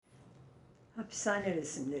Hapishane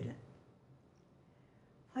resimleri.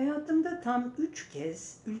 Hayatımda tam 3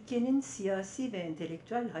 kez ülkenin siyasi ve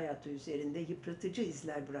entelektüel hayatı üzerinde yıpratıcı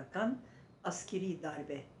izler bırakan askeri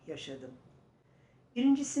darbe yaşadım.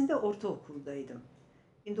 Birincisinde ortaokuldaydım.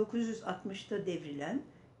 1960'ta devrilen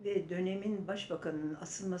ve dönemin başbakanının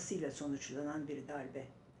asılmasıyla sonuçlanan bir darbe.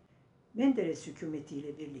 Menderes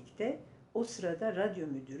hükümetiyle birlikte o sırada radyo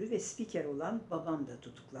müdürü ve spiker olan babam da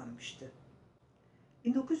tutuklanmıştı.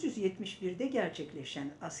 1971'de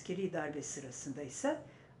gerçekleşen askeri darbe sırasında ise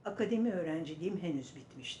akademi öğrenciliğim henüz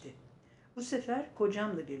bitmişti. Bu sefer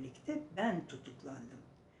kocamla birlikte ben tutuklandım.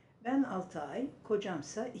 Ben 6 ay,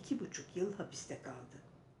 kocamsa 2,5 yıl hapiste kaldı.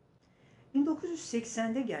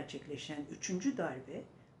 1980'de gerçekleşen 3. darbe,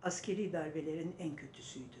 askeri darbelerin en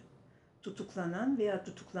kötüsüydü. Tutuklanan veya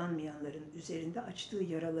tutuklanmayanların üzerinde açtığı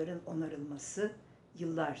yaraların onarılması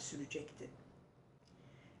yıllar sürecekti.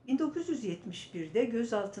 1971'de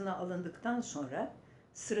gözaltına alındıktan sonra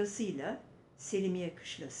sırasıyla Selimiye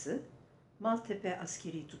Kışlası, Maltepe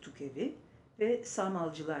Askeri Tutukevi ve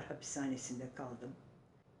Samalcılar Hapishanesi'nde kaldım.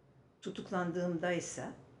 Tutuklandığımda ise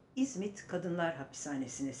İzmit Kadınlar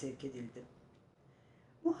Hapishanesi'ne sevk edildim.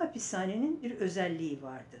 Bu hapishanenin bir özelliği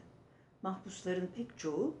vardı. Mahpusların pek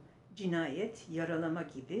çoğu cinayet, yaralama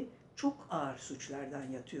gibi çok ağır suçlardan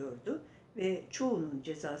yatıyordu ve çoğunun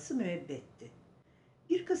cezası müebbetti.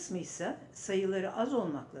 Bir kısmı ise sayıları az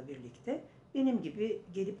olmakla birlikte benim gibi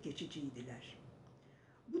gelip geçiciydiler.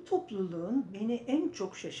 Bu topluluğun beni en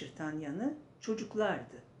çok şaşırtan yanı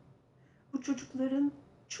çocuklardı. Bu çocukların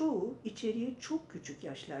çoğu içeriye çok küçük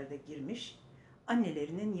yaşlarda girmiş,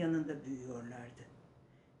 annelerinin yanında büyüyorlardı.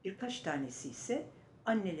 Birkaç tanesi ise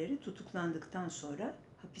anneleri tutuklandıktan sonra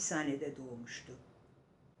hapishanede doğmuştu.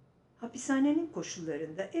 Hapishanenin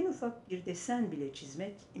koşullarında en ufak bir desen bile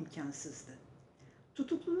çizmek imkansızdı.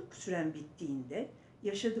 Tutukluluk sürem bittiğinde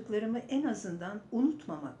yaşadıklarımı en azından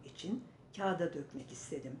unutmamak için kağıda dökmek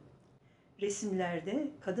istedim.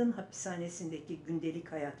 Resimlerde kadın hapishanesindeki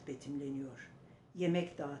gündelik hayat betimleniyor.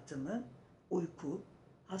 Yemek dağıtımı, uyku,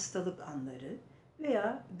 hastalık anları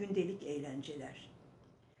veya gündelik eğlenceler.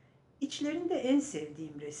 İçlerinde en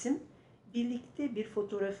sevdiğim resim, birlikte bir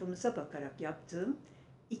fotoğrafımıza bakarak yaptığım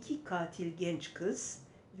 2 katil genç kız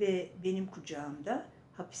ve benim kucağımda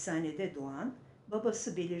hapishanede doğan,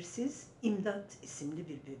 babası belirsiz İmdat isimli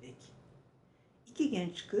bir bebek. 2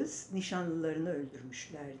 genç kız nişanlılarını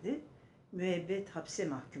öldürmüşlerdi, müebbet hapse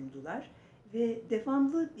mahkumdular ve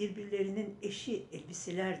devamlı birbirlerinin eşi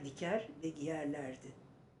elbiseler diker ve giyerlerdi.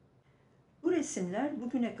 Bu resimler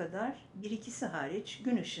bugüne kadar bir ikisi hariç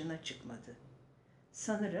gün ışığına çıkmadı.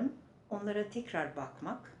 Sanırım onlara tekrar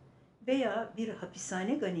bakmak veya bir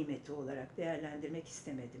hapishane ganimeti olarak değerlendirmek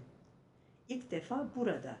istemedim. İlk defa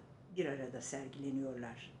burada bir arada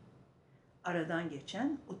sergileniyorlar. Aradan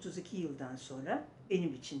geçen 32 yıldan sonra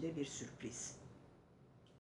benim için de bir sürpriz.